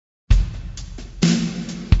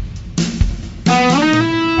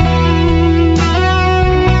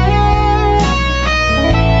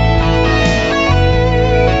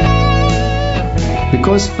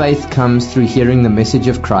Because faith comes through hearing the message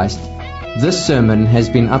of Christ, this sermon has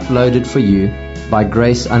been uploaded for you by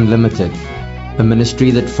Grace Unlimited, a ministry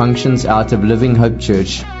that functions out of Living Hope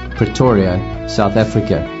Church, Pretoria, South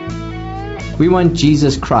Africa. We want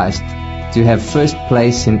Jesus Christ to have first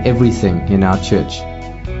place in everything in our church,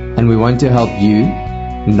 and we want to help you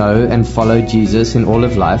know and follow Jesus in all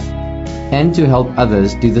of life, and to help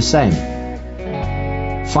others do the same.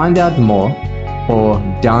 Find out more or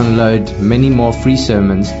download many more free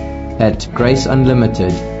sermons at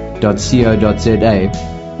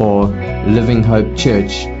graceunlimited.co.za or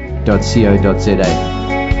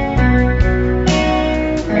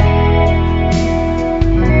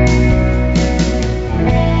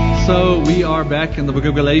livinghopechurch.co.za. So we are back in the book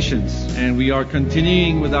of Galatians, and we are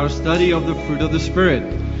continuing with our study of the fruit of the Spirit.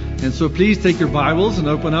 And so please take your Bibles and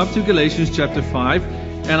open up to Galatians chapter 5.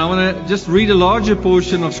 And I want to just read a larger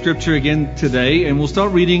portion of Scripture again today, and we'll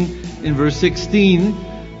start reading in verse 16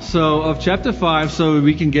 of chapter 5 so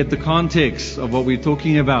we can get the context of what we're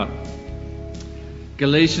talking about.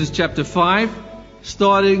 Galatians chapter 5,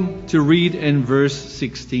 starting to read in verse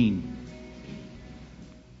 16.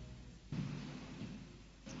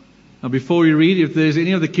 Now, before we read, if there's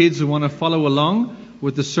any of the kids who want to follow along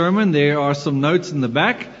with the sermon, there are some notes in the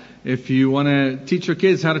back. If you want to teach your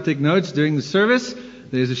kids how to take notes during the service,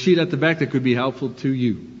 there's a sheet at the back that could be helpful to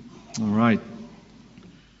you. All right.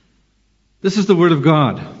 This is the Word of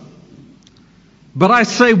God. But I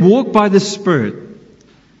say, walk by the Spirit,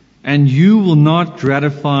 and you will not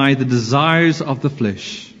gratify the desires of the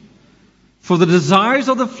flesh. For the desires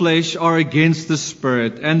of the flesh are against the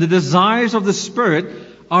Spirit, and the desires of the Spirit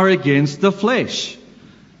are against the flesh.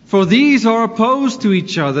 For these are opposed to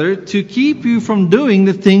each other to keep you from doing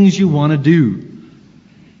the things you want to do.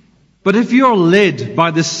 But if you are led by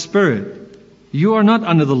the Spirit, you are not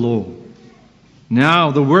under the law. Now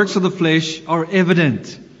the works of the flesh are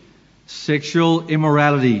evident: sexual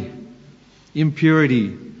immorality,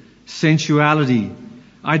 impurity, sensuality,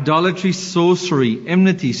 idolatry, sorcery,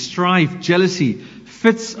 enmity, strife, jealousy,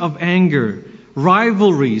 fits of anger,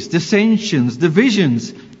 rivalries, dissensions,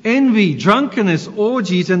 divisions, envy, drunkenness,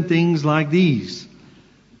 orgies, and things like these.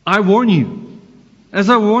 I warn you, as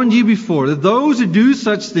I warned you before, that those who do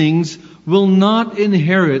such things will not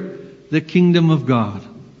inherit the kingdom of God.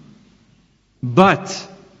 But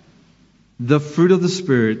the fruit of the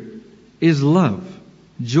Spirit is love,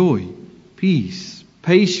 joy, peace,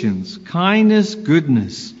 patience, kindness,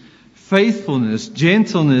 goodness, faithfulness,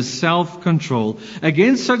 gentleness, self-control.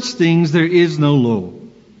 Against such things there is no law.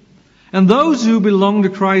 And those who belong to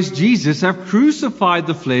Christ Jesus have crucified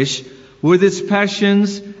the flesh with its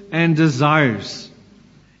passions and desires.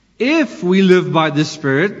 If we live by the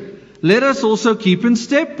Spirit, let us also keep in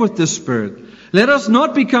step with the Spirit. Let us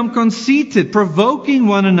not become conceited, provoking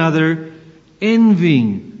one another,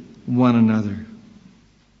 envying one another.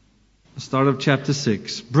 The start of chapter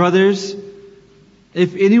 6. Brothers,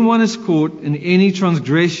 if anyone is caught in any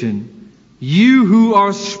transgression, you who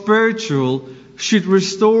are spiritual should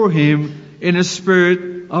restore him in a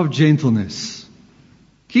spirit of gentleness.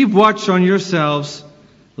 Keep watch on yourselves,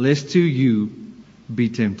 lest too you be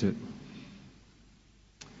tempted.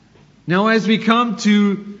 Now, as we come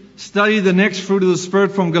to study the next fruit of the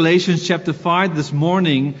Spirit from Galatians chapter 5 this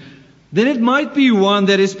morning, then it might be one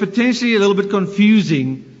that is potentially a little bit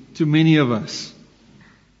confusing to many of us.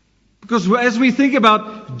 Because as we think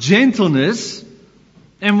about gentleness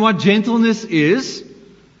and what gentleness is,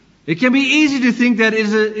 it can be easy to think that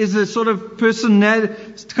is a sort of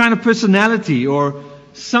personality or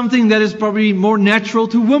something that is probably more natural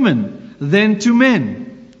to women than to men.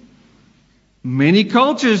 Many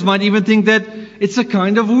cultures might even think that it's a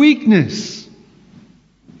kind of weakness.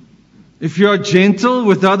 If you are gentle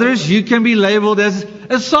with others, you can be labeled as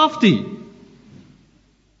a softy.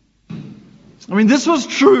 I mean, this was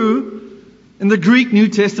true in the Greek New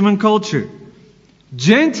Testament culture.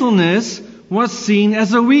 Gentleness was seen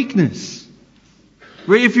as a weakness.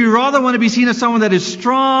 Where if you rather want to be seen as someone that is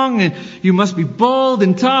strong, and you must be bold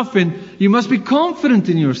and tough, and you must be confident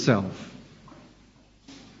in yourself.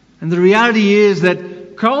 And the reality is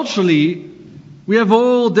that culturally, we have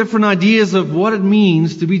all different ideas of what it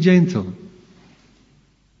means to be gentle.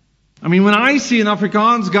 I mean, when I see an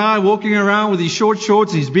Afrikaans guy walking around with these short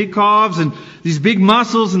shorts, these big calves, and these big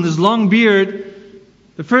muscles, and this long beard,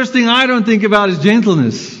 the first thing I don't think about is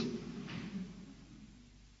gentleness.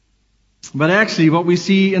 But actually, what we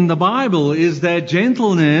see in the Bible is that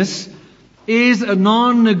gentleness is a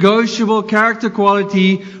non-negotiable character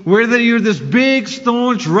quality, whether you're this big,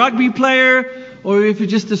 staunch rugby player or if you're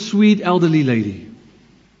just a sweet elderly lady.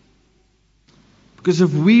 Because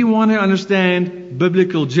if we want to understand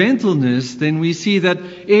biblical gentleness, then we see that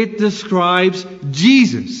it describes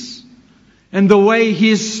Jesus and the way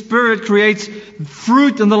His Spirit creates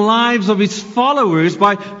fruit in the lives of His followers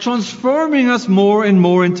by transforming us more and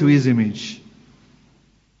more into His image.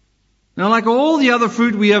 Now, like all the other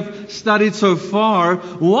fruit we have studied so far,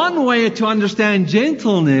 one way to understand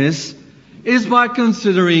gentleness is by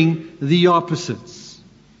considering the opposites.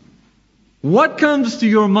 What comes to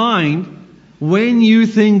your mind when you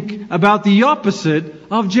think about the opposite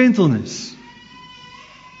of gentleness?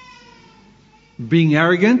 Being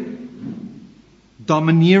arrogant,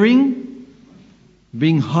 domineering,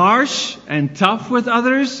 being harsh and tough with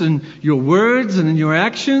others in your words and in your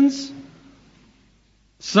actions.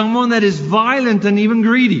 Someone that is violent and even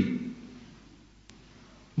greedy.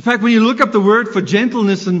 In fact, when you look up the word for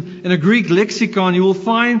gentleness in a Greek lexicon, you will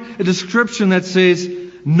find a description that says,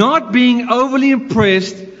 not being overly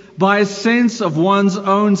impressed by a sense of one's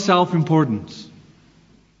own self-importance.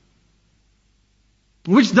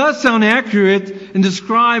 Which does sound accurate in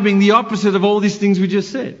describing the opposite of all these things we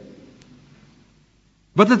just said.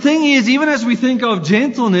 But the thing is, even as we think of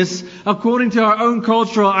gentleness according to our own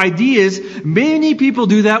cultural ideas, many people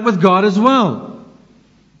do that with God as well.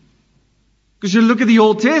 Because you look at the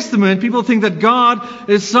Old Testament, people think that God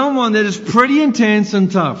is someone that is pretty intense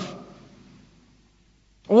and tough.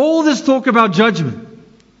 All this talk about judgment.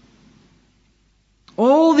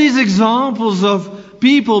 All these examples of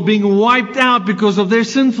people being wiped out because of their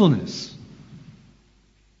sinfulness.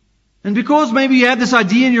 And because maybe you have this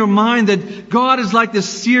idea in your mind that God is like this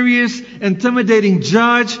serious, intimidating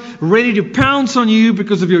judge, ready to pounce on you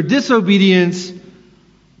because of your disobedience,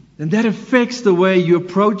 then that affects the way you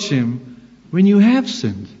approach Him when you have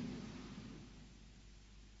sinned.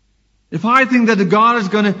 If I think that God is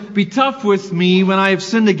going to be tough with me when I have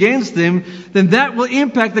sinned against Him, then that will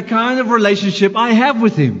impact the kind of relationship I have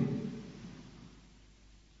with Him.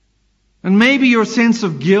 And maybe your sense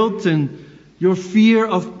of guilt and your fear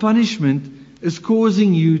of punishment is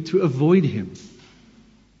causing you to avoid Him.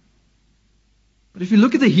 But if you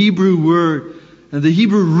look at the Hebrew word, and the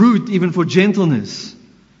Hebrew root even for gentleness,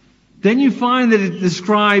 then you find that it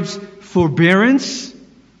describes forbearance,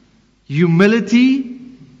 humility,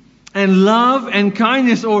 and love and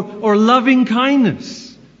kindness, or loving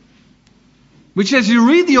kindness. Which, as you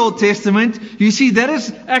read the Old Testament, you see that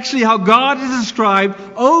is actually how God is described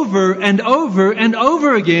over and over and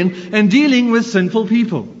over again in dealing with sinful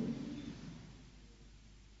people.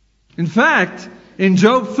 In fact, in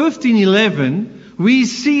Job 15:11, we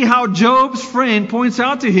see how Job's friend points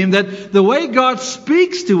out to him that the way God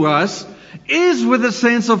speaks to us is with a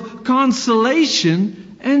sense of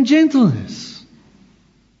consolation and gentleness.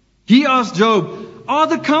 He asked Job, are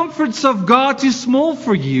the comforts of God too small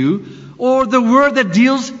for you, or the word that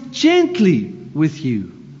deals gently with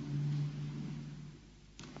you?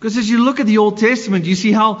 Because as you look at the Old Testament, you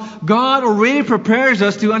see how God already prepares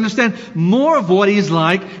us to understand more of what He's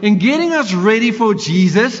like in getting us ready for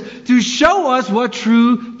Jesus to show us what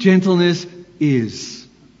true gentleness is.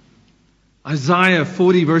 Isaiah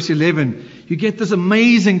 40 verse 11, you get this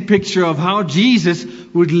amazing picture of how Jesus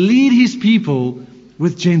would lead His people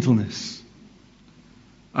with gentleness.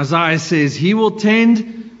 Isaiah says, He will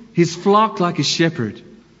tend His flock like a shepherd.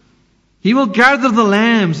 He will gather the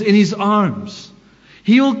lambs in His arms.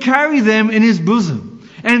 He will carry them in His bosom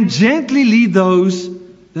and gently lead those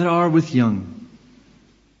that are with young.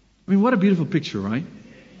 I mean, what a beautiful picture, right?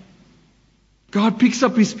 God picks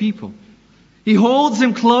up His people. He holds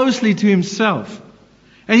them closely to Himself.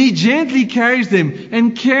 And He gently carries them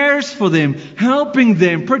and cares for them, helping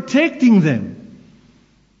them, protecting them.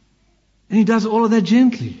 And He does all of that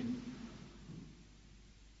gently.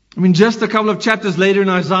 I mean, just a couple of chapters later in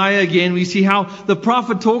Isaiah again, we see how the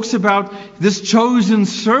prophet talks about this chosen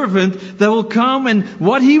servant that will come and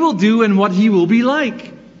what he will do and what he will be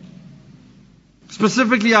like.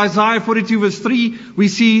 Specifically, Isaiah 42 verse 3, we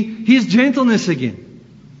see His gentleness again.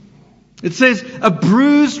 It says, a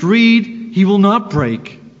bruised reed He will not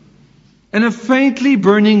break, and a faintly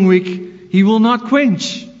burning wick He will not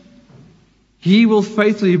quench. He will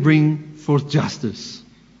faithfully bring forth justice.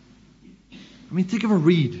 I mean, think of a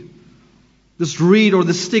reed. This reed or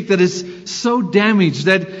the stick that is so damaged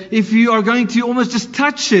that if you are going to almost just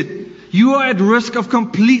touch it, you are at risk of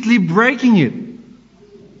completely breaking it.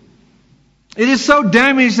 It is so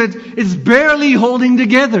damaged that it's barely holding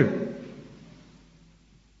together.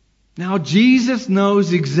 Now, Jesus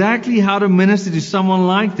knows exactly how to minister to someone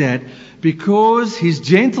like that because His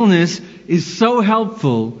gentleness is so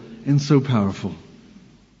helpful and so powerful.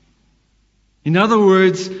 In other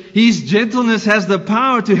words, His gentleness has the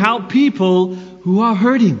power to help people who are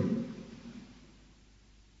hurting.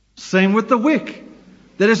 Same with the wick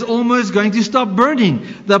that is almost going to stop burning.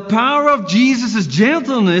 The power of Jesus'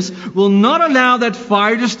 gentleness will not allow that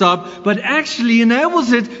fire to stop, but actually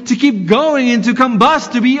enables it to keep going and to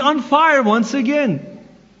combust, to be on fire once again.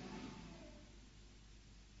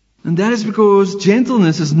 And that is because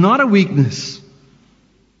gentleness is not a weakness,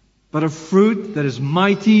 but a fruit that is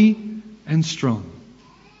mighty and strong.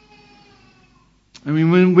 I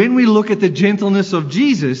mean, when we look at the gentleness of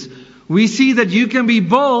Jesus, we see that you can be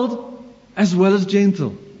bold as well as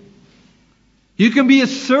gentle. You can be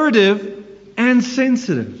assertive and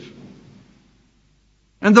sensitive.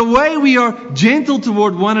 And the way we are gentle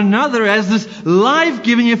toward one another has this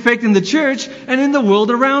life-giving effect in the church and in the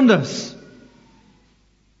world around us.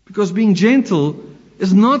 Because being gentle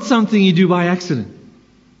is not something you do by accident.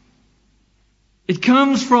 It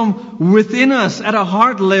comes from within us at a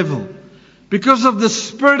heart level, because of the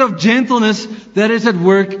spirit of gentleness that is at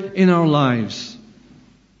work in our lives.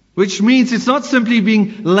 Which means it's not simply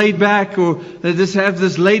being laid back or just have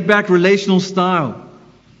this laid back relational style.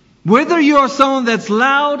 Whether you are someone that's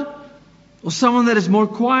loud or someone that is more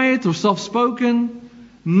quiet or soft-spoken,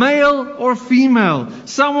 male or female,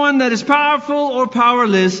 someone that is powerful or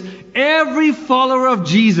powerless, every follower of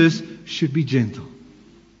Jesus should be gentle.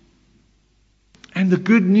 And the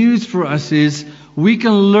good news for us is we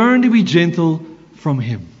can learn to be gentle from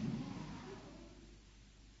Him.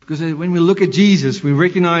 Because when we look at Jesus, we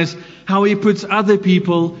recognize how He puts other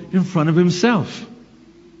people in front of Himself.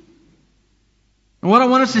 And what I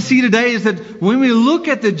want us to see today is that when we look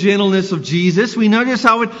at the gentleness of Jesus, we notice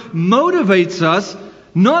how it motivates us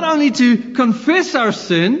not only to confess our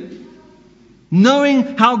sin,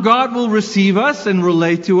 knowing how God will receive us and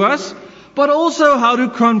relate to us, but also how to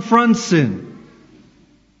confront sin.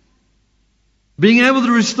 Being able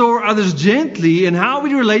to restore others gently and how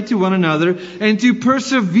we relate to one another, and to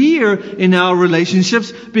persevere in our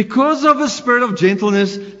relationships because of a spirit of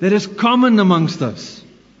gentleness that is common amongst us.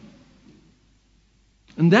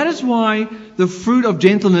 And that is why the fruit of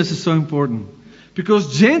gentleness is so important.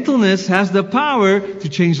 Because gentleness has the power to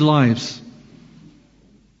change lives.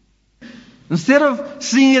 Instead of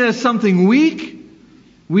seeing it as something weak,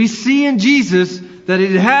 we see in Jesus that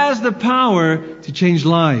it has the power to change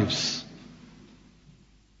lives.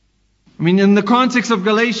 I mean, in the context of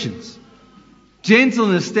Galatians,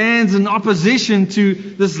 gentleness stands in opposition to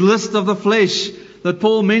this list of the flesh that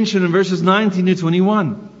Paul mentioned in verses 19 to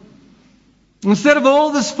 21. Instead of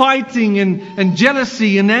all this fighting and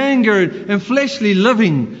jealousy and anger and fleshly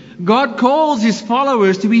living, God calls His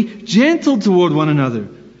followers to be gentle toward one another,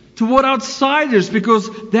 toward outsiders,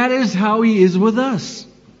 because that is how He is with us.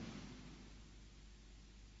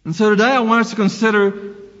 And so today I want us to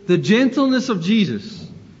consider the gentleness of Jesus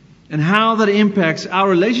and how that impacts our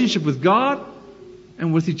relationship with God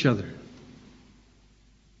and with each other.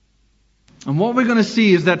 And what we're going to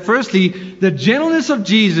see is that firstly, the gentleness of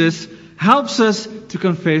Jesus helps us to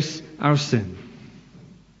confess our sin.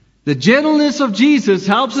 The gentleness of Jesus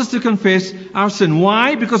helps us to confess our sin.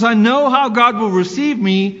 Why? Because I know how God will receive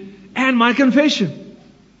me and my confession.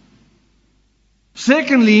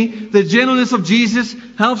 Secondly, the gentleness of Jesus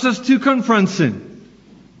helps us to confront sin.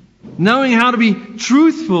 Knowing how to be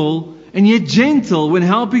truthful and yet gentle when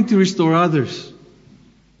helping to restore others.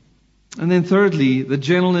 And then thirdly, the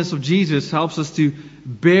gentleness of Jesus helps us to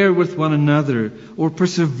bear with one another or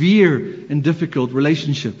persevere in difficult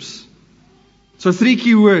relationships. So 3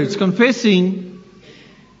 key words: confessing,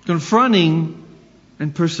 confronting,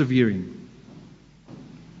 and persevering.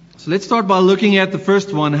 So let's start by looking at the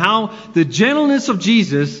first one, how the gentleness of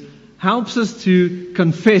Jesus helps us to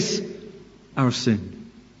confess our sin.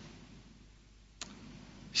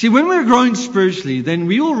 See, when we're growing spiritually, then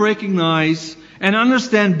we will recognize and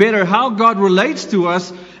understand better how God relates to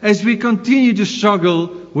us as we continue to struggle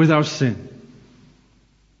with our sin.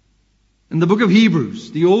 In the book of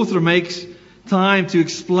Hebrews, the author makes time to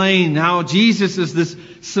explain how Jesus is this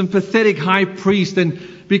sympathetic high priest, and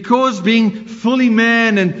because being fully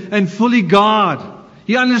man and fully God,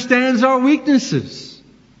 He understands our weaknesses.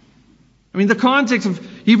 I mean, the context of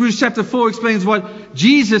Hebrews chapter 4 explains what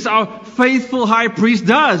Jesus, our faithful high priest,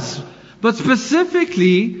 does. But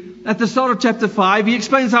specifically, at the start of chapter 5, he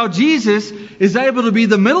explains how Jesus is able to be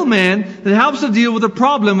the middleman that helps to deal with the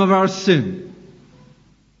problem of our sin.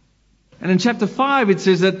 And in chapter 5, it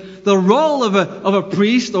says that the role of a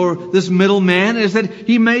priest or this middleman is that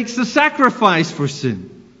he makes the sacrifice for sin.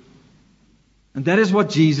 And that is what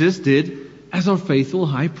Jesus did as our faithful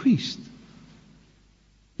high priest.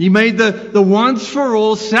 He made the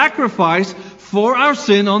once-for-all sacrifice for our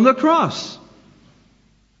sin on the cross.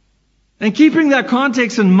 And keeping that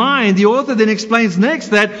context in mind, the author then explains next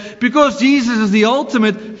that because Jesus is the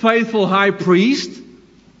ultimate faithful high priest,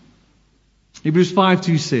 Hebrews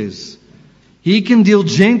 5:2 says, He can deal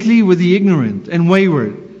gently with the ignorant and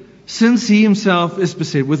wayward, since He Himself is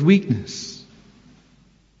beset with weakness.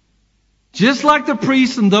 Just like the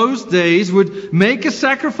priests in those days would make a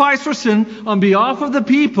sacrifice for sin on behalf of the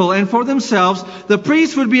people and for themselves, the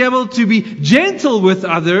priest would be able to be gentle with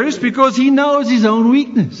others because he knows his own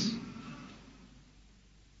weakness.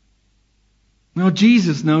 Now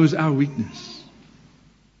Jesus knows our weakness.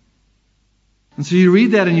 And so you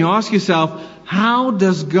read that and you ask yourself, how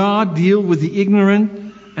does God deal with the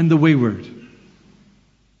ignorant and the wayward?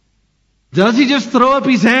 Does He just throw up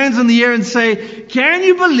His hands in the air and say, can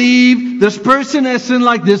you believe this person has sinned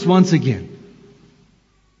like this once again?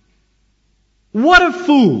 What a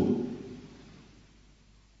fool!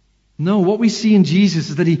 No, what we see in Jesus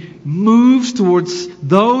is that He moves towards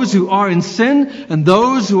those who are in sin and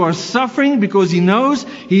those who are suffering because He knows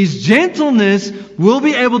His gentleness will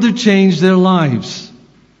be able to change their lives.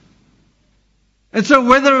 And so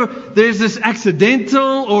whether there's this accidental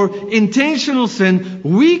or intentional sin,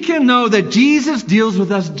 we can know that Jesus deals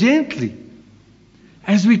with us gently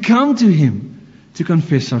as we come to Him to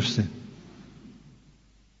confess our sin.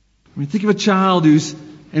 I mean, think of a child who's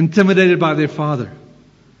intimidated by their father.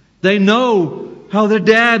 They know how their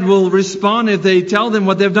dad will respond if they tell them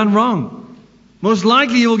what they've done wrong. Most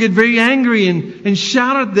likely he will get very angry and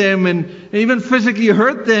shout at them and even physically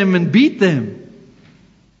hurt them and beat them.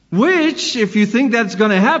 Which, if you think that's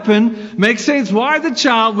going to happen, makes sense why the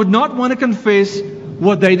child would not want to confess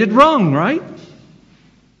what they did wrong, right?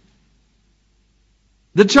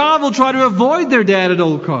 The child will try to avoid their dad at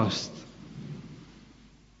all costs.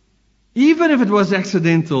 Even if it was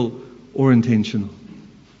accidental or intentional.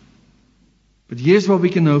 But here's what we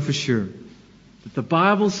can know for sure. That the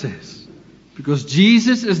Bible says, because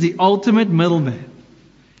Jesus is the ultimate middleman,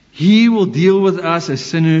 He will deal with us as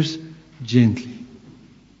sinners gently.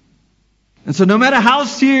 And so no matter how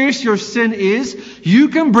serious your sin is, you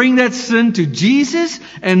can bring that sin to Jesus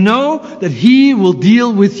and know that He will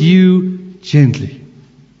deal with you gently.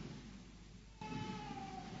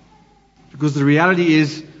 Because the reality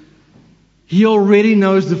is, He already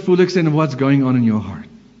knows the full extent of what's going on in your heart.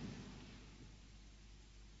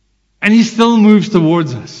 And He still moves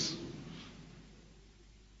towards us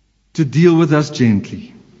to deal with us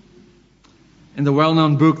gently. In the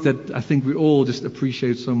well-known book that I think we all just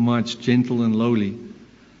appreciate so much, Gentle and Lowly,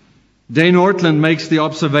 Dane Ortland makes the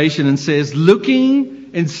observation and says,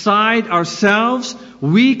 looking inside ourselves,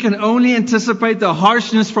 we can only anticipate the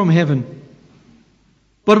harshness from heaven.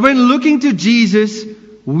 But when looking to Jesus,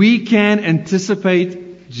 we can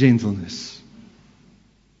anticipate gentleness.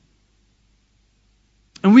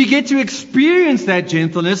 And we get to experience that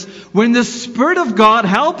gentleness when the Spirit of God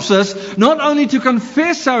helps us not only to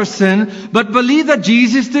confess our sin, but believe that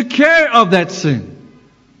Jesus took care of that sin.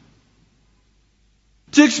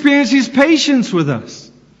 To experience His patience with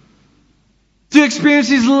us. To experience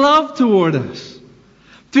His love toward us.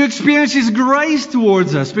 To experience His grace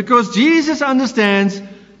towards us. Because Jesus understands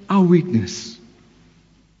our weakness.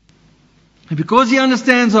 And because He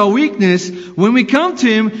understands our weakness, when we come to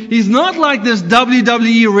Him, He's not like this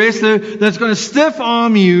WWE wrestler that's going to stiff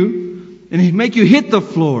arm you and make you hit the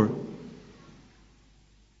floor.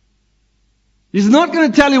 He's not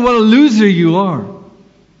going to tell you what a loser you are.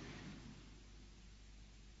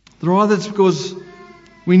 Rather, it's because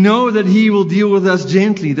we know that He will deal with us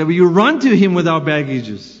gently, that we run to Him with our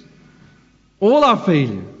baggages, all our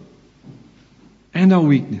failure, and our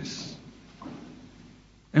weakness.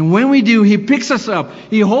 And when we do, He picks us up,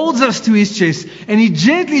 He holds us to His chest, and He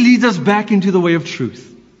gently leads us back into the way of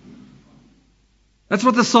truth. That's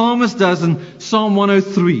what the psalmist does in Psalm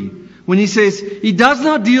 103, when he says, He does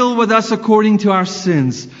not deal with us according to our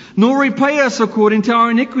sins, nor repay us according to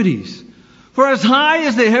our iniquities. For as high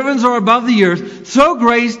as the heavens are above the earth, so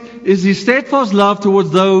great is His steadfast love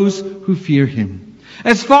towards those who fear Him.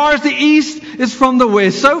 As far as the east is from the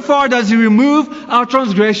west, so far does He remove our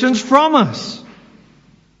transgressions from us.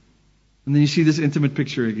 And then you see this intimate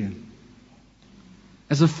picture again.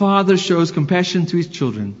 As a father shows compassion to his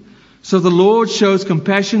children, so the Lord shows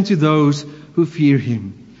compassion to those who fear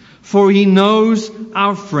Him. For He knows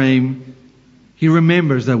our frame. He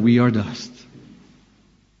remembers that we are dust.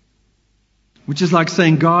 Which is like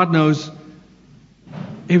saying God knows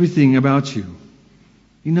everything about you.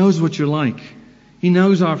 He knows what you're like. He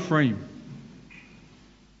knows our frame.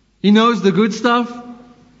 He knows the good stuff.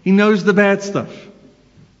 He knows the bad stuff.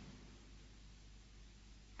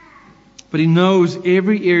 But He knows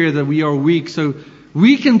every area that we are weak. So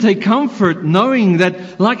we can take comfort knowing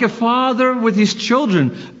that, like a father with his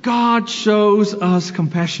children, God shows us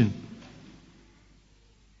compassion.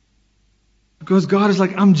 Because God is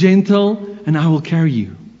like, I'm gentle and I will carry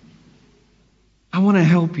you. I want to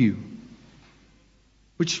help you.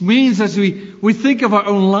 Which means as we think of our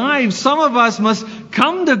own lives, some of us must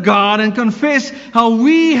come to God and confess how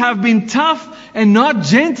we have been tough and not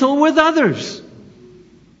gentle with others.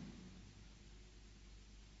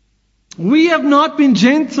 We have not been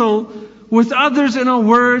gentle with others in our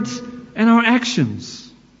words and our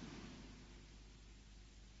actions.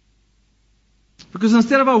 Because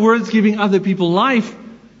instead of our words giving other people life,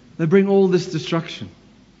 they bring all this destruction.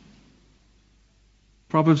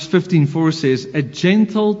 Proverbs 15:4 says, a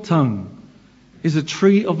gentle tongue is a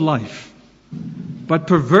tree of life, but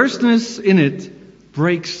perverseness in it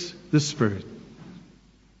breaks the spirit.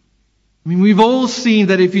 I mean, we've all seen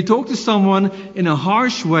that if you talk to someone in a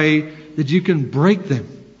harsh way, that you can break them.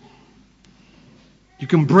 You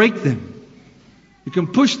can break them. You can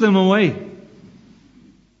push them away.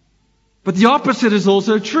 But the opposite is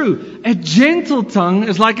also true. A gentle tongue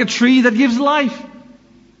is like a tree that gives life.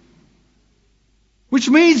 Which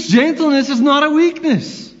means gentleness is not a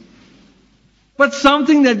weakness, but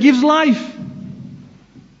something that gives life.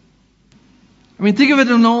 I mean, think of it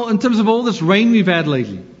in terms of all this rain we've had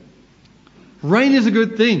lately. Rain is a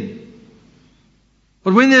good thing.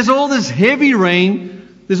 But when there's all this heavy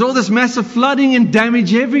rain, there's all this massive flooding and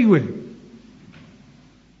damage everywhere.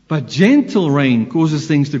 But gentle rain causes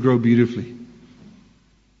things to grow beautifully.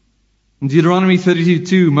 In Deuteronomy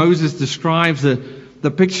 32:2, Moses describes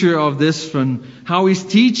the picture of this from how his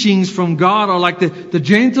teachings from God are like the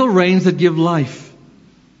gentle rains that give life.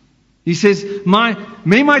 He says,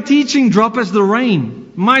 may my teaching drop as the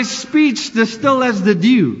rain, my speech distill as the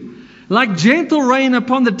dew, like gentle rain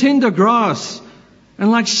upon the tender grass, and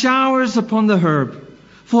like showers upon the herb.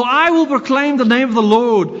 For I will proclaim the name of the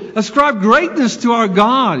Lord, ascribe greatness to our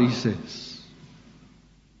God, he says.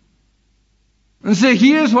 And so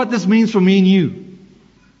here's what this means for me and you.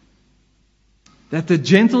 That the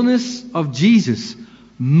gentleness of Jesus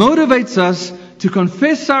motivates us to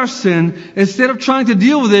confess our sin instead of trying to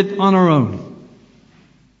deal with it on our own.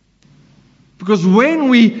 Because when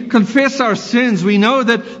we confess our sins, we know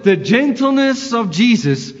that the gentleness of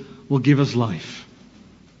Jesus will give us life.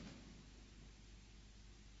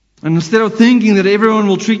 And instead of thinking that everyone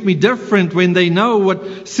will treat me different when they know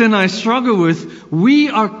what sin I struggle with, we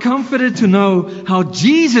are comforted to know how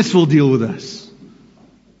Jesus will deal with us.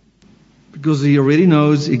 Because He already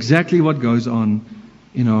knows exactly what goes on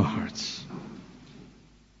in our hearts.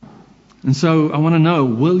 And so I want to know,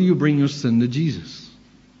 will you bring your sin to Jesus?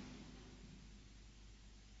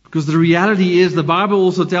 Because the reality is, the Bible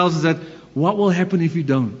also tells us that what will happen if you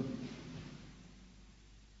don't?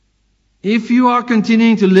 If you are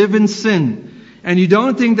continuing to live in sin and you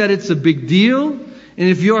don't think that it's a big deal, and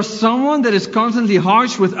if you are someone that is constantly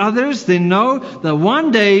harsh with others, then know that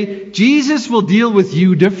one day Jesus will deal with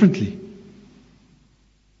you differently.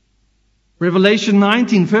 Revelation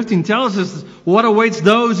 19:15 tells us what awaits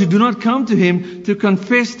those who do not come to Him to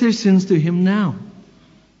confess their sins to Him now.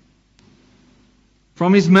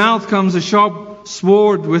 From His mouth comes a sharp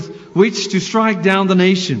sword with which to strike down the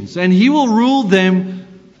nations, and He will rule them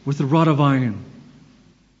with a rod of iron.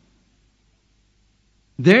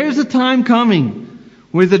 There is a time coming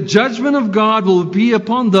where the judgment of God will be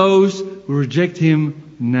upon those who reject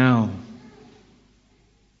Him now.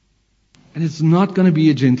 And it's not going to be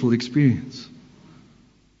a gentle experience.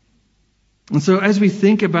 And so as we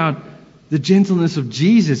think about the gentleness of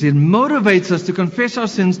Jesus, it motivates us to confess our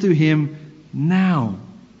sins to Him now.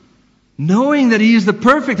 Knowing that He is the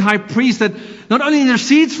perfect high priest that not only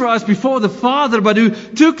intercedes for us before the Father, but who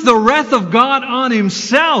took the wrath of God on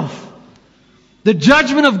Himself. The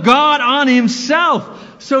judgment of God on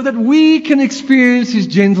Himself, so that we can experience His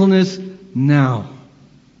gentleness now.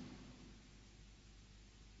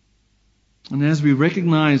 And as we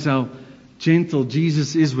recognize how gentle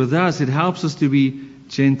Jesus is with us, it helps us to be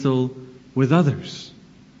gentle with others.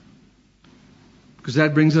 Because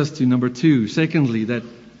that brings us to number 2. Secondly, that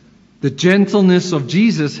the gentleness of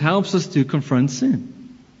Jesus helps us to confront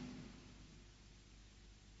sin.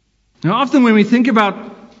 Now, often when we think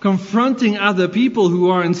about confronting other people who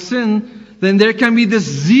are in sin, then there can be this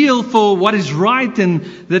zeal for what is right, and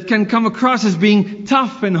that can come across as being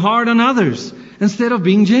tough and hard on others instead of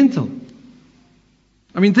being gentle.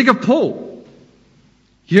 I mean, think of Paul.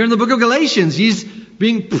 Here in the book of Galatians, he's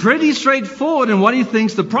being pretty straightforward in what he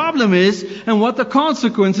thinks the problem is and what the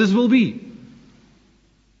consequences will be.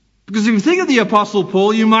 Because if you think of the Apostle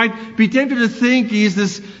Paul, you might be tempted to think he's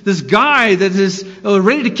this guy that is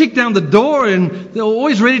ready to kick down the door and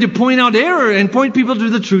always ready to point out error and point people to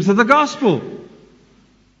the truth of the gospel.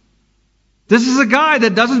 This is a guy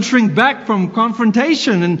that doesn't shrink back from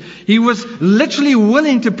confrontation, and he was literally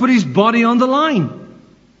willing to put his body on the line.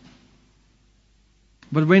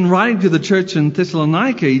 But when writing to the church in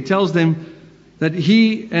Thessalonica, he tells them that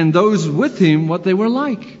he and those with him, what they were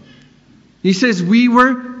like. He says, we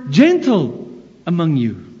were gentle among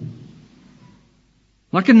you.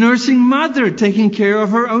 Like a nursing mother taking care of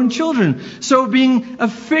her own children. So being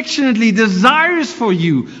affectionately desirous for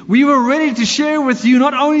you, we were ready to share with you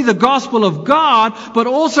not only the gospel of God, but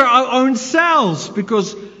also our own selves,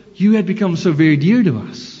 because you had become so very dear to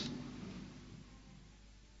us.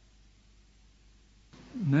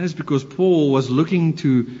 And that is because Paul was looking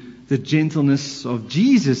to the gentleness of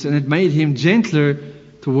Jesus, and it made him gentler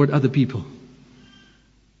toward other people.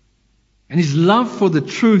 And his love for the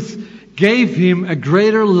truth gave him a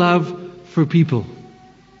greater love for people.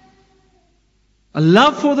 A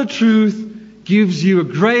love for the truth gives you a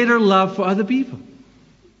greater love for other people.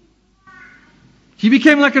 He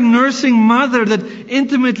became like a nursing mother that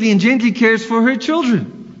intimately and gently cares for her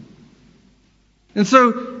children. And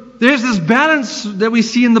so there's this balance that we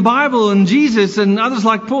see in the Bible and Jesus and others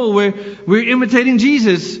like Paul, where we're imitating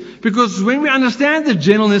Jesus. Because when we understand the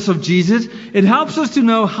gentleness of Jesus, it helps us to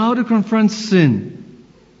know how to confront sin.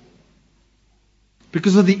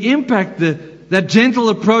 Because of the impact that gentle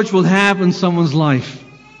approach will have in someone's life.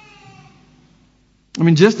 I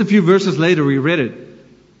mean, just a few verses later, we read it.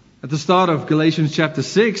 At the start of Galatians chapter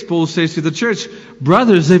 6, Paul says to the church,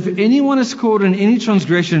 brothers, if anyone is caught in any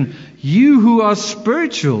transgression, you who are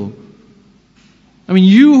spiritual,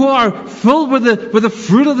 you who are filled with the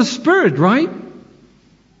fruit of the Spirit, right?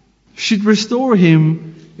 Should restore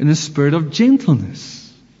him in a spirit of gentleness.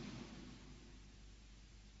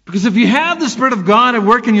 Because if you have the Spirit of God at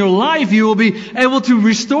work in your life, you will be able to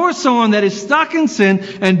restore someone that is stuck in sin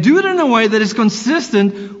and do it in a way that is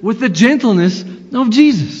consistent with the gentleness of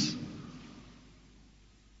Jesus.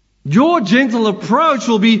 Your gentle approach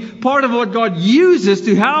will be part of what God uses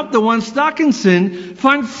to help the one stuck in sin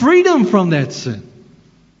find freedom from that sin.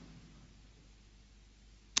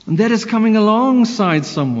 And that is coming alongside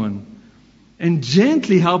someone and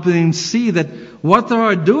gently helping them see that what they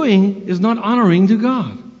are doing is not honoring to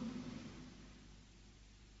God.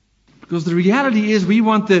 Because the reality is we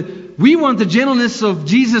want the gentleness of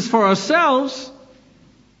Jesus for ourselves,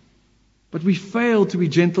 but we fail to be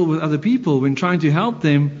gentle with other people when trying to help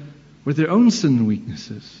them with their own sin and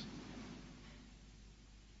weaknesses.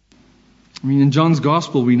 In John's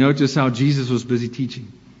Gospel, we notice how Jesus was busy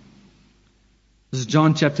teaching. This is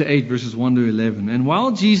John chapter 8, verses 1 to 11. And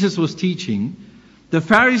while Jesus was teaching, the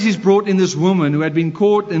Pharisees brought in this woman who had been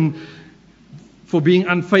caught for being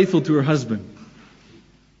unfaithful to her husband.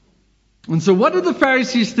 And so what did the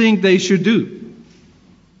Pharisees think they should do?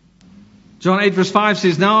 John 8, verse 5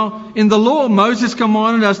 says, now in the law, Moses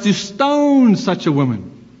commanded us to stone such a woman.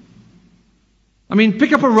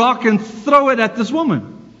 Pick up a rock and throw it at this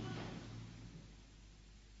woman.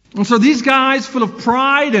 And so these guys, full of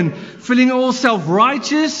pride and feeling all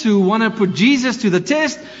self-righteous, who want to put Jesus to the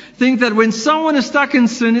test, think that when someone is stuck in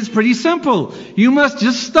sin, it's pretty simple. You must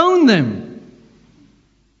just stone them.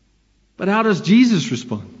 But how does Jesus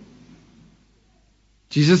respond?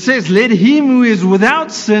 Jesus says, let him who is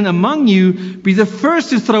without sin among you be the first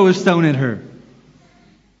to throw a stone at her.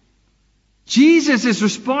 Jesus is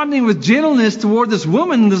responding with gentleness toward this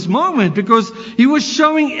woman in this moment because he was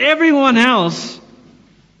showing everyone else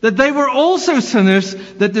that they were also sinners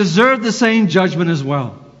that deserved the same judgment as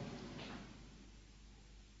well.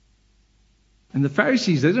 And the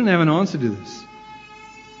Pharisees, they didn't have an answer to this.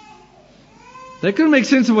 They couldn't make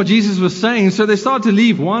sense of what Jesus was saying, so they started to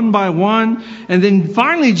leave one by one. And then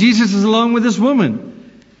finally Jesus is alone with this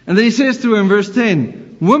woman. And then he says to her in verse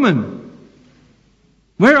 10, woman,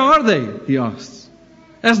 where are they? He asks.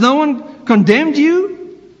 Has no one condemned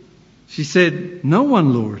you? She said, no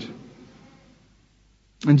one, Lord.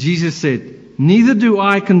 And Jesus said, neither do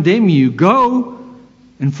I condemn you. Go,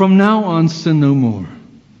 and from now on sin no more.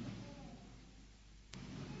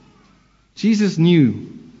 Jesus knew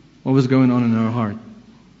what was going on in her heart.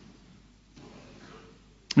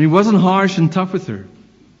 And he wasn't harsh and tough with her.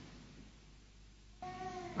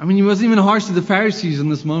 He wasn't even harsh to the Pharisees in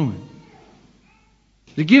this moment.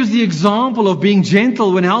 It gives the example of being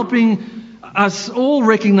gentle when helping us all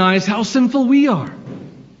recognize how sinful we are.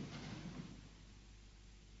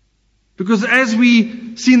 Because as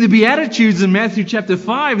we see in the Beatitudes in Matthew chapter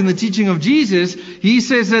 5, in the teaching of Jesus, he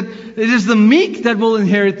says that it is the meek that will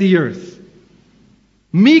inherit the earth.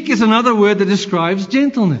 Meek is another word that describes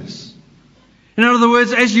gentleness. In other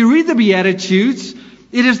words, as you read the Beatitudes,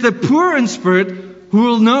 it is the poor in spirit who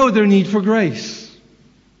will know their need for grace.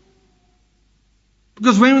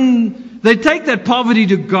 Because when they take that poverty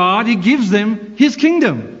to God, He gives them His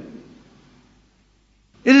kingdom.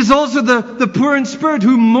 It is also the poor in spirit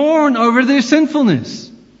who mourn over their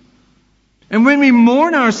sinfulness. And when we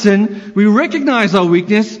mourn our sin, we recognize our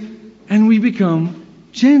weakness and we become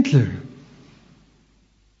gentler.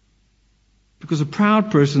 Because a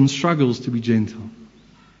proud person struggles to be gentle.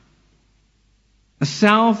 A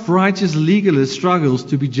self-righteous legalist struggles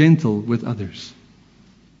to be gentle with others.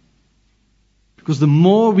 Because the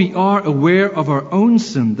more we are aware of our own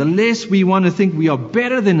sin, the less we want to think we are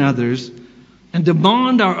better than others and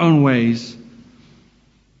demand our own ways.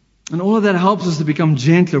 And all of that helps us to become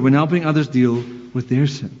gentler when helping others deal with their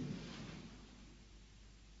sin.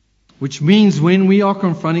 Which means when we are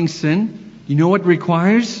confronting sin, you know what it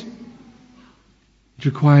requires? It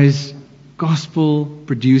requires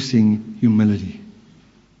gospel-producing humility.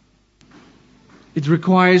 It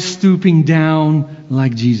requires stooping down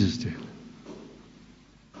like Jesus did.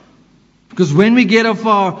 Because when we get off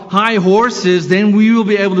our high horses, then we will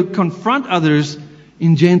be able to confront others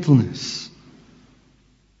in gentleness.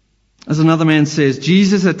 As another man says,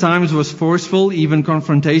 Jesus at times was forceful, even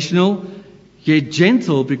confrontational, yet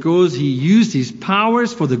gentle because He used His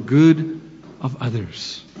powers for the good of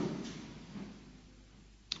others.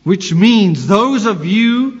 Which means those of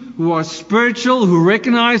you who are spiritual, who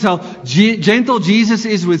recognize how gentle Jesus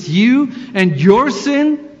is with you and your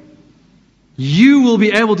sin, you will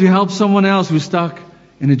be able to help someone else who's stuck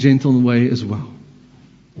in a gentle way as well.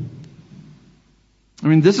 I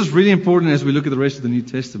mean, this is really important as we look at the rest of the New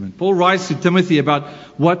Testament. Paul writes to Timothy about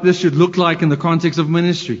what this should look like in the context of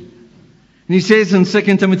ministry. And he says in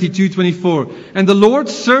 2 Timothy 2:24, "And the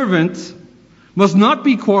Lord's servant must not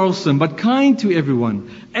be quarrelsome, but kind to everyone,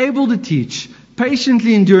 able to teach,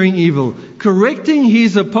 patiently enduring evil, correcting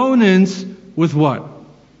his opponents with what?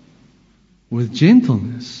 With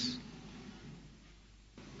gentleness."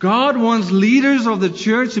 God wants leaders of the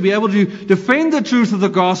church to be able to defend the truth of the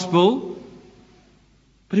gospel,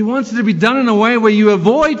 but He wants it to be done in a way where you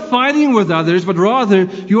avoid fighting with others, but rather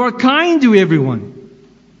you are kind to everyone.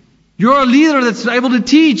 You're a leader that's able to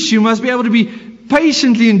teach. You must be able to be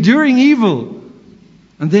patiently enduring evil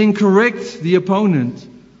and then correct the opponent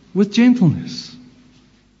with gentleness.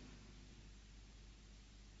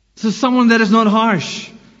 This is someone that is not harsh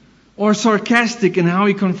or sarcastic in how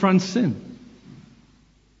he confronts sin.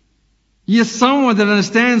 He is someone that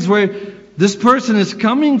understands where this person is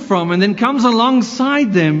coming from and then comes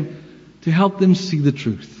alongside them to help them see the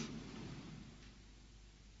truth.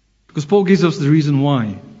 Because Paul gives us the reason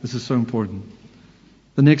why this is so important.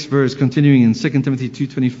 The next verse, continuing in 2 Timothy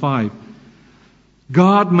 2:25.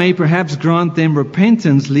 God may perhaps grant them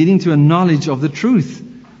repentance leading to a knowledge of the truth.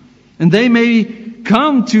 And they may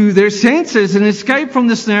come to their senses and escape from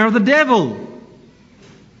the snare of the devil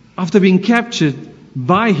after being captured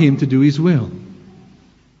by him to do His will.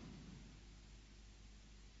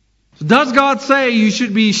 So does God say you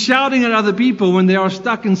should be shouting at other people when they are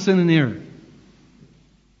stuck in sin and error?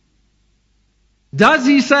 Does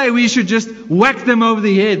He say we should just whack them over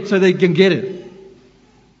the head so they can get it?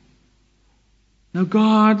 No,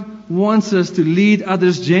 God wants us to lead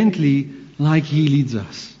others gently like He leads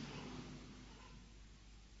us.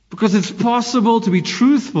 Because it's possible to be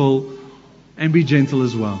truthful and be gentle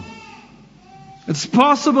as well. It's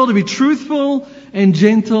possible to be truthful and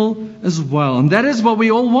gentle as well. And that is what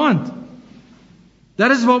we all want. That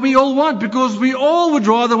is what we all want, because we all would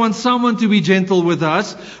rather want someone to be gentle with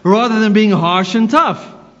us rather than being harsh and tough.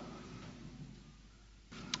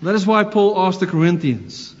 That is why Paul asked the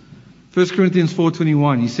Corinthians, 1 Corinthians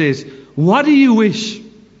 4:21, he says, "What do you wish?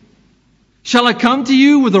 Shall I come to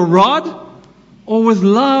you with a rod or with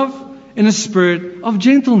love in a spirit of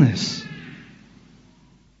gentleness?"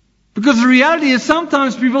 Because the reality is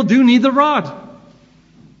sometimes people do need the rod.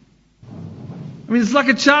 I mean, it's like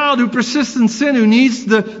a child who persists in sin who needs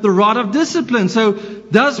the rod of discipline. So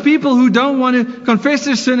does people who don't want to confess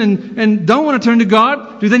their sin and don't want to turn to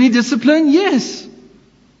God, do they need discipline? Yes.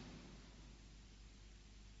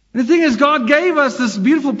 And the thing is, God gave us this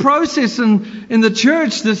beautiful process in the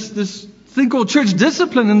church, this thing called church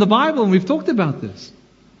discipline in the Bible, and we've talked about this.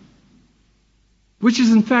 Which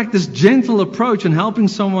is in fact this gentle approach in helping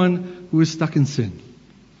someone who is stuck in sin.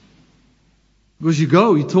 Because you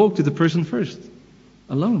talk to the person first,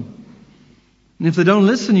 alone. And if they don't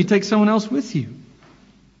listen, you take someone else with you.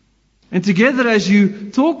 And together as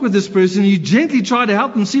you talk with this person, you gently try to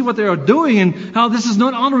help them see what they are doing and how this is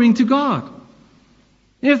not honoring to God.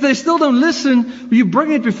 And if they still don't listen, you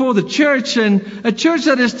bring it before the church, and a church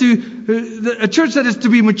that is to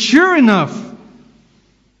be mature enough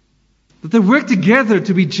that they work together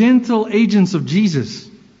to be gentle agents of Jesus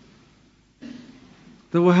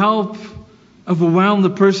that will help overwhelm the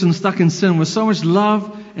person stuck in sin with so much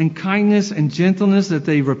love and kindness and gentleness that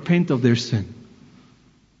they repent of their sin.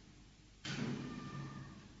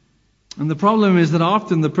 And the problem is that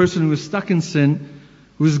often the person who is stuck in sin,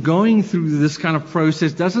 who is going through this kind of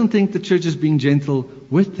process, doesn't think the church is being gentle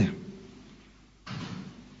with them.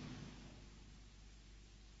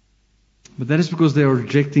 But that is because they are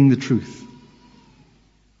rejecting the truth.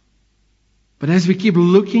 But as we keep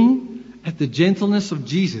looking at the gentleness of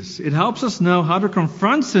Jesus, it helps us know how to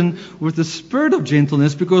confront sin with the spirit of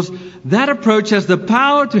gentleness, because that approach has the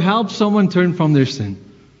power to help someone turn from their sin.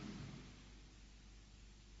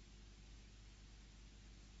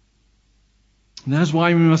 And that's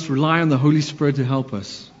why we must rely on the Holy Spirit to help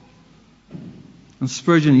us. And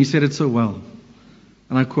Spurgeon, he said it so well.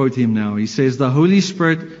 And I quote him now. He says, "The Holy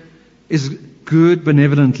Spirit is good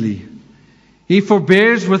benevolently. He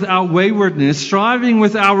forbears with our waywardness, striving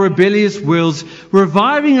with our rebellious wills,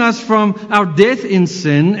 reviving us from our death in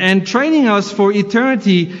sin, and training us for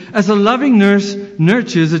eternity as a loving nurse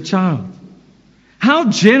nurtures a child. How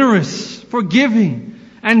generous, forgiving,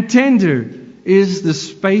 and tender is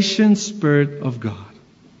the patient Spirit of God."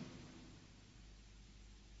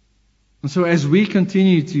 And so as we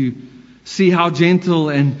continue to see how gentle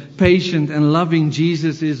and patient and loving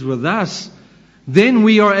Jesus is with us, then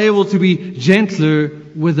we are able to be gentler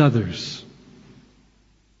with others.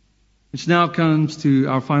 Which now comes to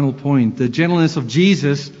our final point. The gentleness of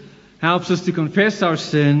Jesus helps us to confess our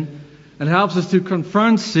sin. It helps us to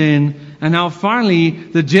confront sin. And now finally,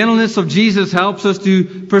 the gentleness of Jesus helps us to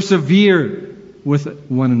persevere with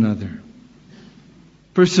one another.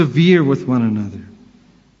 Persevere with one another.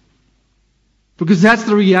 Because that's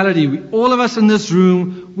the reality. All of us in this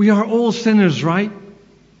room, we are all sinners, right?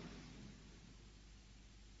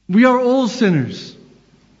 We are all sinners.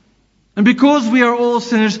 And because we are all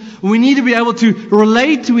sinners, we need to be able to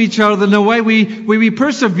relate to each other in a way we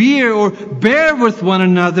persevere or bear with one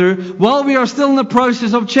another while we are still in the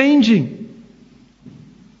process of changing.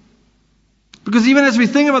 Because even as we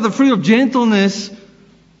think about the fruit of gentleness,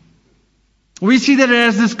 we see that it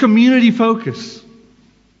has this community focus.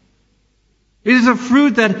 It is a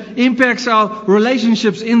fruit that impacts our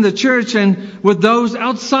relationships in the church and with those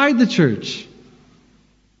outside the church.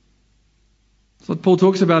 That's what Paul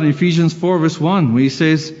talks about in Ephesians 4 verse 1, where he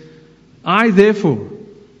says, "I therefore,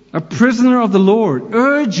 a prisoner of the Lord,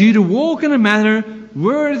 urge you to walk in a manner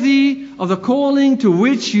worthy of the calling to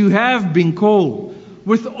which you have been called,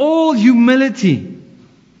 with all humility."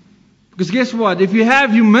 Because guess what? If you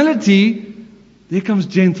have humility, there comes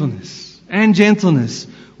gentleness. And gentleness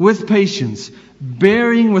with patience,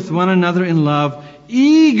 bearing with one another in love,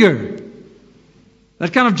 eager.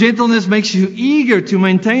 That kind of gentleness makes you eager to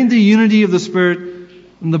maintain the unity of the Spirit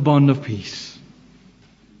and the bond of peace.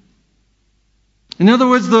 In other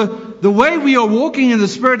words, the way we are walking in the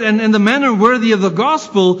Spirit and in the manner worthy of the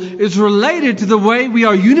gospel is related to the way we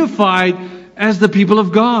are unified as the people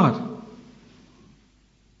of God.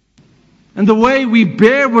 And the way we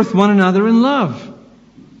bear with one another in love.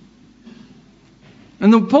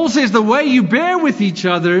 And Paul says the way you bear with each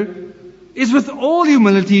other is with all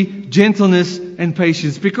humility, gentleness, and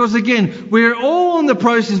patience. Because again, we're all in the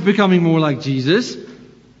process of becoming more like Jesus.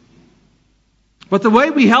 But the way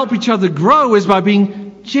we help each other grow is by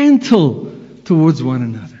being gentle towards one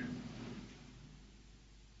another.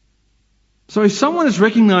 So if someone is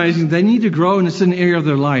recognizing they need to grow in a certain area of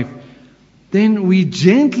their life, then we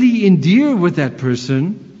gently endear with that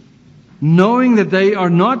person, knowing that they are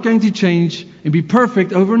not going to change and be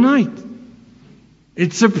perfect overnight.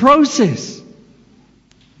 It's a process.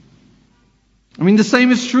 I mean, the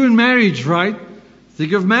same is true in marriage, right?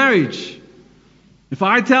 Think of marriage. If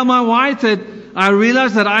I tell my wife that I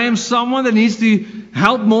realize that I am someone that needs to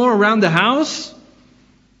help more around the house,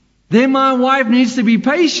 then my wife needs to be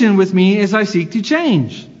patient with me as I seek to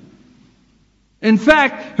change. In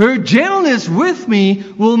fact, her gentleness with me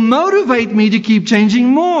will motivate me to keep changing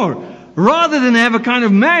more, rather than have a kind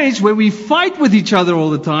of marriage where we fight with each other all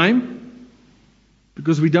the time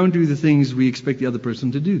because we don't do the things we expect the other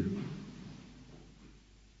person to do.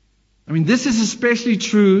 I mean, this is especially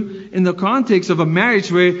true in the context of a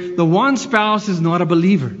marriage where the one spouse is not a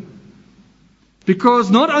believer. Because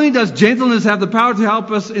not only does gentleness have the power to help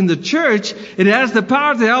us in the church, it has the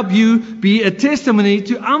power to help you be a testimony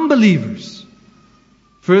to unbelievers.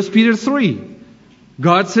 1 Peter 3.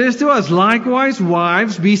 God says to us, likewise,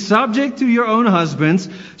 wives, be subject to your own husbands,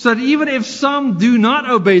 so that even if some do not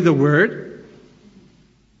obey the word,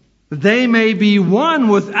 they may be won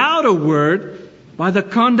without a word by the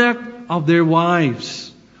conduct of their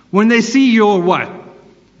wives. When they see your what?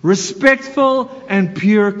 Respectful and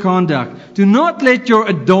pure conduct. Do not let your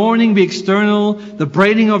adorning be external, the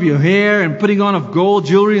braiding of your hair and putting on of gold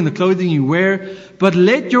jewelry and the clothing you wear, but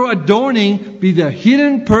let your adorning be the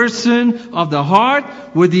hidden person of the heart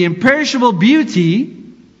with the imperishable beauty.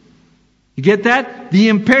 You get that? The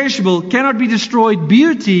imperishable, cannot be destroyed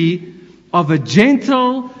beauty of a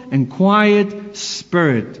gentle and quiet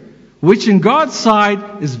spirit, which in God's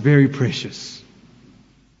sight is very precious.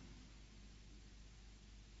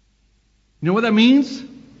 You know what that means?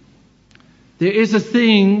 There is a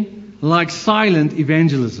thing like silent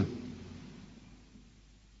evangelism.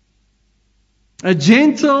 A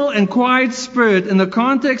gentle and quiet spirit in the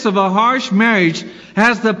context of a harsh marriage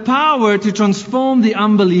has the power to transform the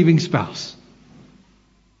unbelieving spouse.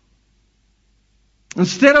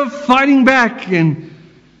 Instead of fighting back and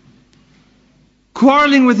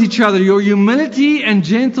quarreling with each other, your humility and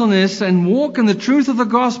gentleness and walk in the truth of the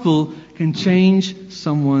gospel can change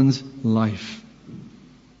someone's life.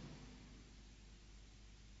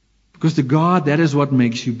 Because to God, that is what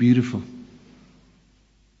makes you beautiful.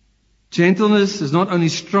 Gentleness is not only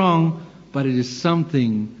strong, but it is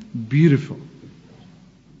something beautiful.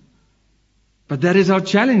 But that is our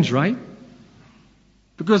challenge, right?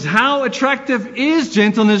 Because how attractive is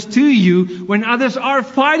gentleness to you when others are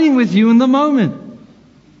fighting with you in the moment?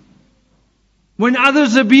 When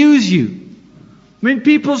others abuse you? When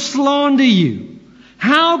people slander you?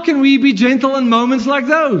 How can we be gentle in moments like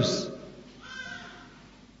those?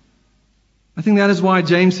 I think that is why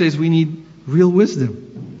James says we need real wisdom.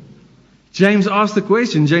 James asked the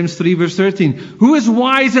question, James 3 verse 13, who is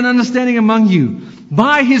wise and understanding among you?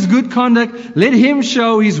 By his good conduct, let him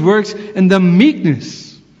show his works in the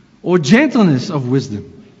meekness or gentleness of wisdom.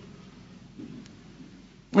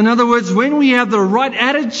 In other words, when we have the right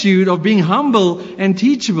attitude of being humble and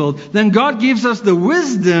teachable, then God gives us the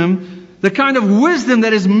wisdom, the kind of wisdom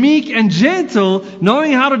that is meek and gentle,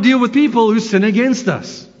 knowing how to deal with people who sin against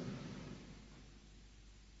us.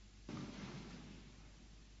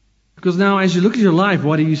 Because now, as you look at your life,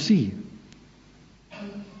 what do you see?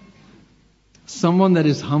 Someone that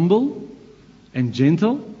is humble and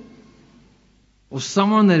gentle? Or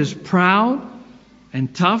someone that is proud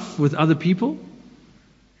and tough with other people?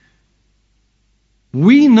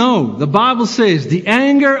 We know, the Bible says, the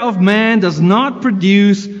anger of man does not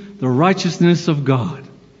produce the righteousness of God.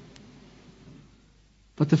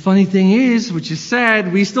 But the funny thing is, which is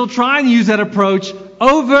sad, we still try and use that approach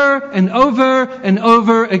over and over and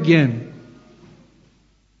over again,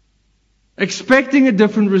 expecting a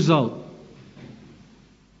different result.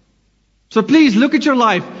 So please look at your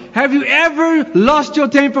life. Have you ever lost your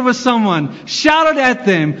temper with someone, shouted at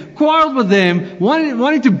them, quarreled with them,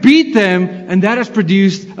 wanting to beat them, and that has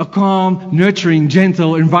produced a calm, nurturing,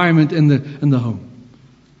 gentle environment in the home,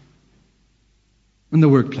 in the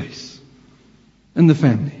workplace, in the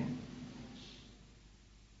family?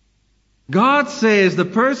 God says the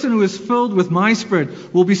person who is filled with my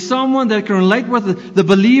Spirit will be someone that can relate with the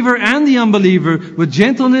believer and the unbeliever with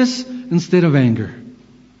gentleness instead of anger.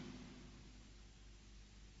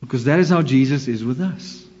 Because that is how Jesus is with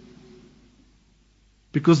us.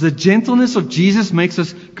 Because the gentleness of Jesus makes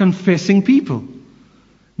us confessing people,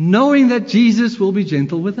 knowing that Jesus will be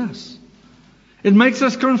gentle with us. It makes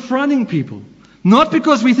us confronting people. Not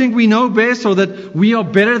because we think we know best or that we are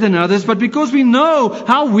better than others, but because we know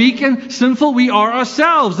how weak and sinful we are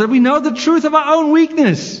ourselves, that we know the truth of our own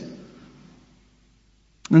weakness.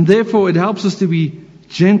 And therefore it helps us to be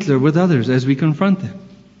gentler with others as we confront them.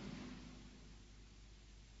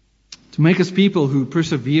 To make us people who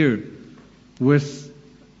persevere with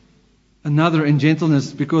another in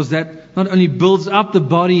gentleness, because that not only builds up the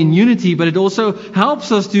body in unity, but it also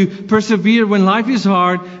helps us to persevere when life is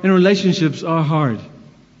hard and relationships are hard.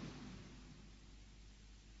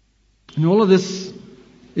 And all of this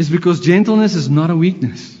is because gentleness is not a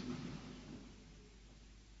weakness.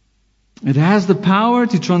 It has the power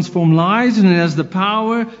to transform lives, and it has the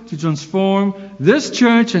power to transform this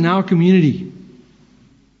church and our community.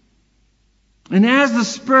 And as the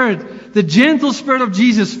Spirit, the gentle Spirit of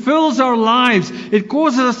Jesus fills our lives, it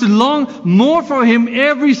causes us to long more for Him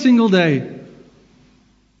every single day.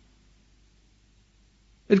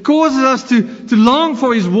 It causes us to long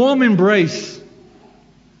for His warm embrace.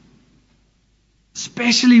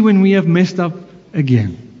 Especially when we have messed up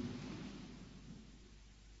again.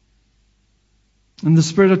 And the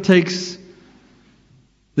Spirit takes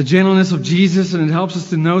the gentleness of Jesus, and it helps us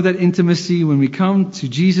to know that intimacy when we come to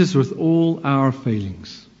Jesus with all our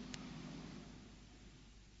failings.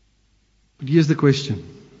 But here's the question.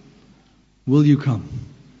 Will you come?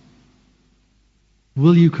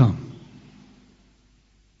 Will you come?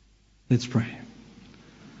 Let's pray.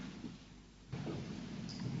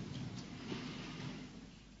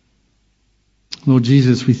 Lord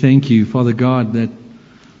Jesus, we thank you, Father God, that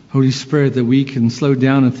Holy Spirit, that we can slow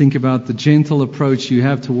down and think about the gentle approach you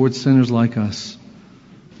have towards sinners like us.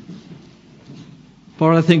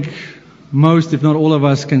 Lord, I think most, if not all of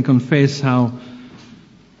us, can confess how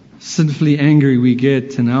sinfully angry we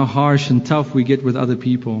get and how harsh and tough we get with other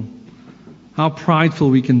people. How prideful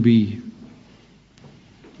we can be.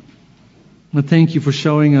 I thank you for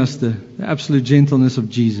showing us the absolute gentleness of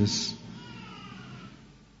Jesus.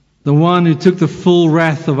 The one who took the full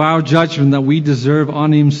wrath of our judgment that we deserve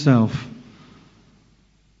on himself.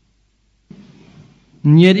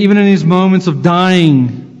 And yet, even in his moments of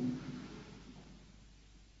dying,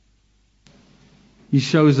 he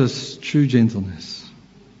shows us true gentleness.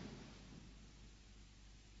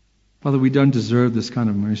 Father, we don't deserve this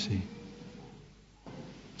kind of mercy.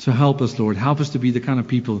 So help us, Lord. Help us to be the kind of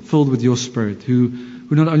people filled with your Spirit who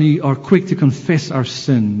not only are quick to confess our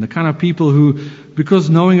sin, the kind of people who, because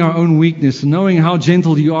knowing our own weakness, knowing how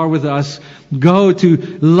gentle you are with us, go to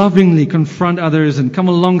lovingly confront others and come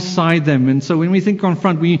alongside them. And so when we think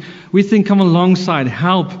confront, we think come alongside,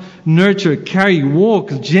 help, nurture, carry, walk,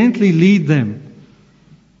 gently lead them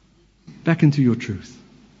back into your truth.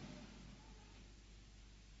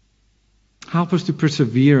 Help us to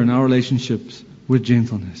persevere in our relationships with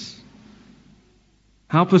gentleness.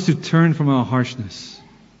 Help us to turn from our harshness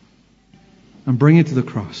and bring it to the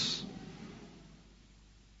cross.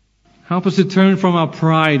 Help us to turn from our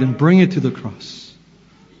pride and bring it to the cross,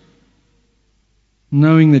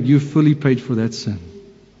 knowing that you fully paid for that sin.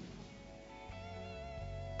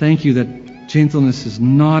 Thank you that gentleness is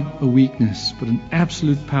not a weakness, but an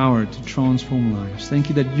absolute power to transform lives. Thank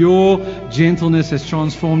you that your gentleness has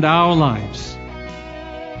transformed our lives.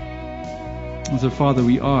 And so, Father,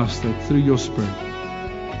 we ask that through your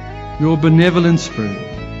Spirit, your benevolent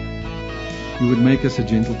Spirit, you would make us a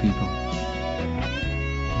gentle people.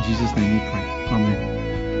 In Jesus' name we pray. Amen.